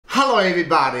Hello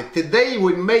everybody, today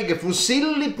we make a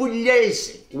fusilli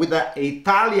pugliesi with an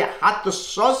Italian hot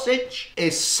sausage, a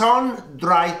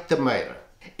sun-dried tomato.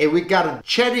 And we got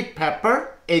cherry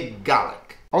pepper and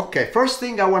garlic. Okay, first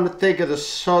thing I want to take the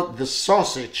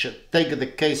sausage, take the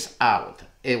case out.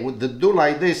 And with the do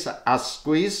like this, I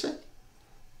squeeze it,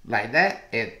 like that,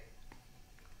 and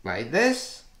like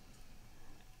this.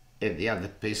 And the other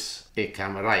piece, it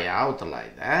comes right out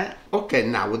like that. Okay,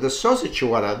 now with the sausage,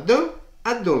 what I do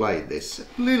like this,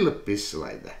 little piece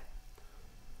like that.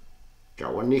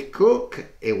 Okay, when you cook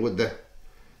it with the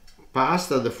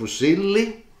pasta, the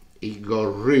fusilli, it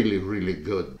goes really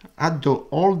good. I do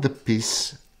all the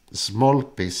piece, small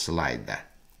piece like that.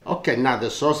 Okay, now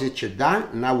the sausage is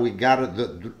done. Now we got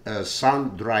the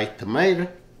sun-dried tomato,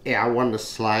 and I want to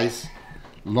slice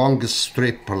long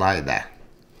strip like that.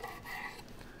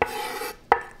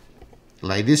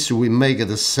 Like this we make it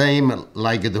the same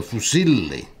like the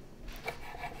fusilli.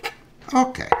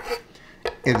 Okay,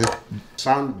 and the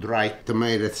sun-dried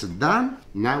tomatoes done.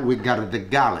 Now we got the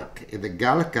garlic. And the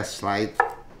garlic I slice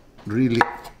really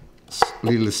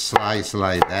little slice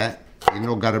like that. You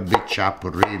know, gotta be chopped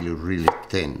really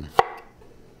thin.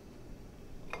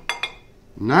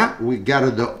 Now we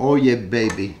got the Oye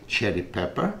baby cherry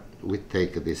pepper. We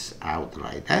take this out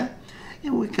like that,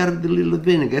 and we got the little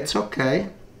vinegar. It's okay.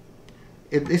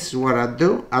 And this is what I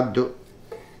do.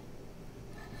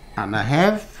 And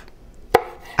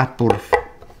I put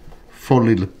 4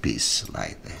 little pieces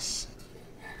like this.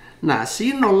 Now, see,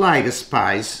 you don't like a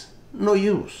spice, no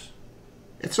use.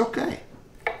 It's okay.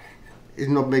 It's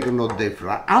not making no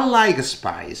difference. I like a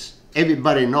spice.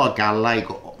 Everybody knows I like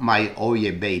my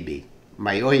Oye baby.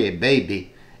 My Oye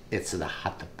baby, it's the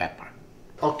hot pepper.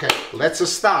 Okay, let's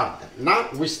start. Now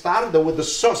we start with the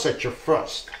sausage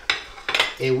first.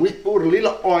 And we put a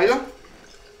little oil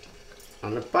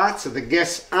on the pots, the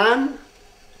gas on.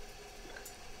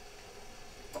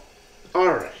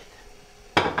 Alright,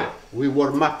 we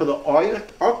warm up the oil.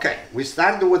 Okay, we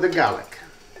start with the garlic.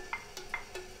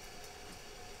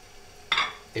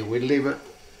 And we leave it,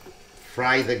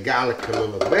 fry the garlic a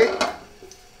little bit.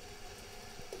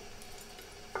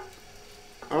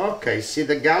 Okay, see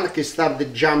the garlic is starting to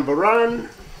jump around.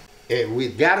 And we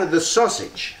got the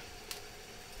sausage.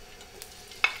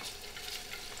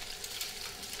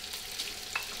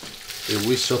 And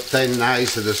we saute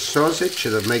nice the sausage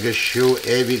to make sure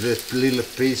every little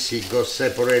piece goes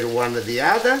separate one to the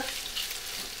other.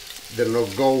 They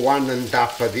don't go one on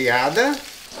top of the other.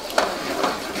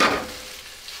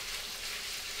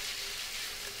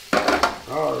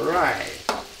 Alright.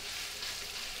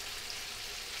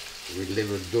 We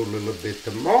leave it do a little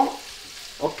bit more.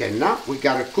 Okay, now we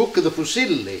gotta cook the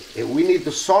fusilli. And we need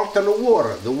the salt and the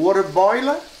water. The water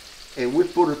boiler. And we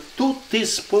put 2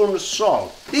 teaspoons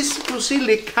salt. This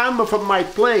fusilli come from my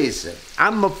place.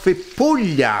 I'm from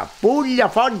Puglia,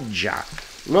 Foggia.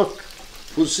 Look,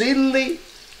 Fusilli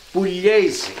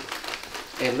Pugliesi.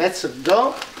 And let's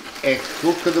go and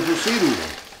cook the fusilli.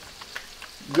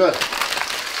 Good.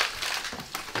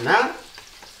 Now,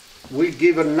 we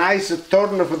give a nice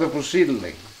turn for the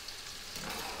fusilli.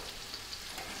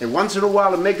 And once in a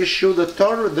while, make sure the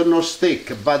turn does not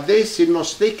stick. But this is not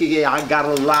sticky. I got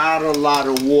a lot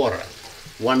of water.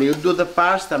 When you do the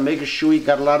pasta, make sure you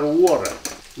got a lot of water.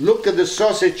 Look at the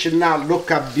sausage now. Look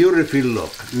how beautiful it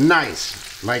look.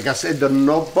 Nice. Like I said, there's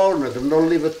no bone. There's no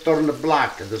leave it turn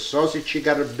black. The sausage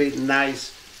got a big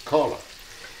nice color.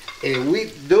 And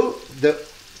we do the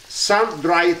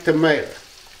sun-dried tomato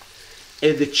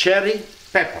and the cherry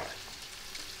pepper.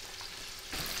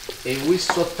 And we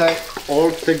saute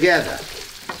all together.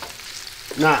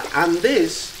 Now, on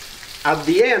this, at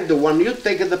the end, when you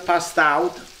take the pasta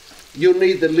out, you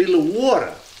need a little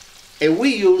water. And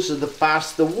we use the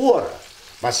pasta water.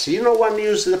 But you know, when you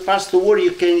use the pasta water,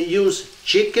 you can use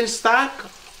chicken stock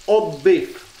or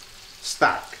beef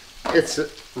stock. It's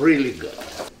really good.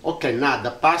 Okay, now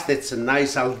the pasta, it's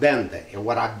nice al dente. And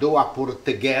what I do, I put it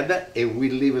together and we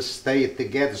leave it stay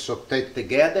together, saute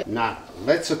together. Now,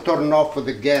 let's turn off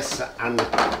the gas on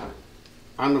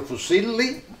the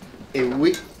fusilli and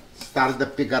we start to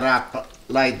pick it up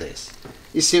like this.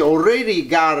 You see, already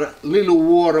got little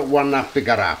water when I pick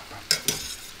it up.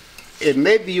 And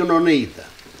maybe you don't need it.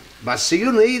 But if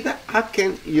you need it, I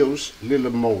can use a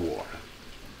little more water.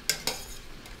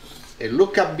 And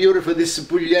look how beautiful this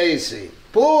pugliese.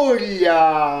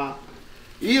 Puglia!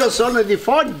 Io sono di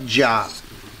Foggia.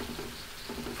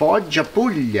 Foggia,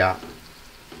 Puglia.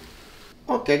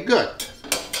 Okay, good.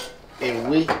 And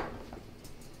we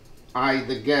hide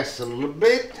the gas a little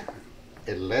bit.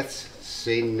 And let's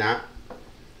see now.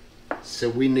 So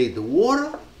we need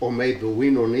water, or maybe we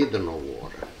don't need no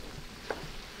water.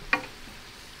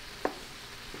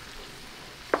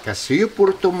 Because if you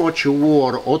put too much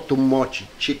water or too much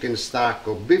chicken stock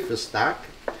or beef stock,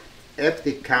 it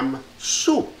becomes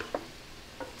soup.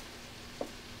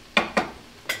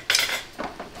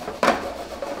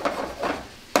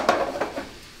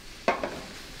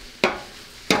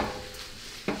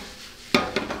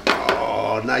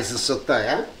 Oh, nice saute,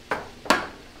 huh?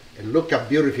 And look how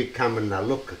beautiful it comes now.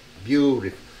 Look,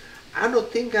 beautiful. I don't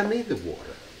think I need the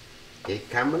water.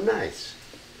 It comes nice.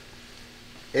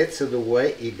 It's the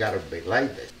way it gotta be,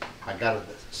 like this. I got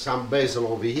some basil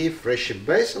over here, fresh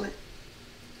basil,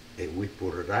 and we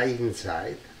put it right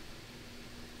inside.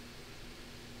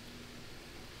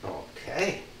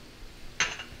 Okay.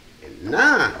 And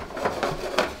now,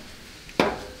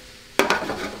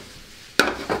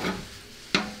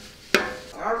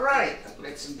 all right,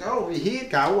 let's go over here.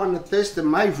 I want to test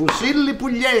my Fusilli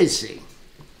Pugliesi.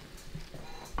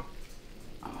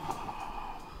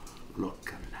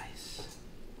 Look how nice.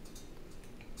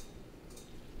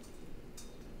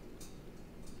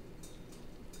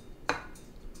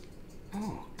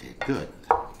 Okay, good.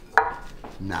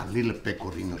 Now a little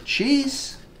pecorino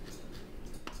cheese.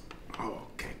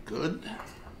 Okay, good.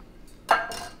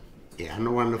 Yeah, I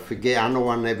don't want to forget, I don't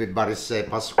want everybody to say,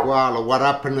 Pasquale, what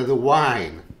happened to the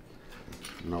wine?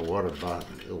 No, what about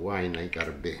the wine? I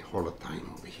gotta be all the time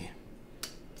over here.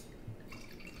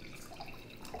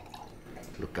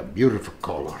 Look a beautiful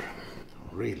color.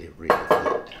 Really, really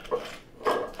good.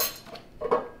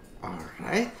 All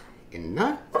right, and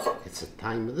now it's the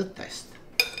time of the test.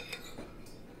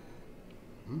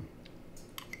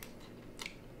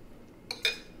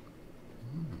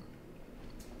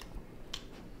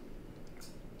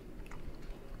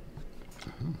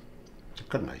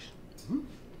 Good, nice.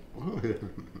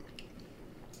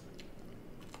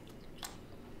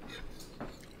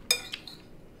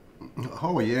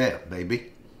 Oh yeah,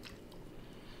 baby.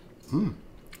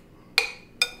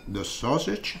 The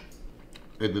sausage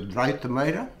and the dry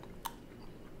tomato.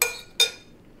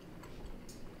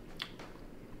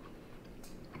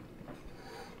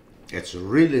 It's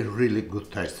really, really good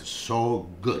taste. So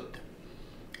good.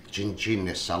 Chin chin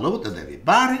e salute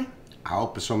everybody. I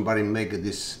hope somebody make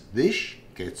this dish.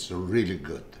 It's really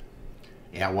good.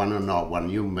 And I want to know when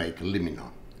you make, let me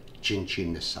know. Chin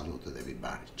chin e salute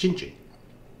everybody. Chin chin.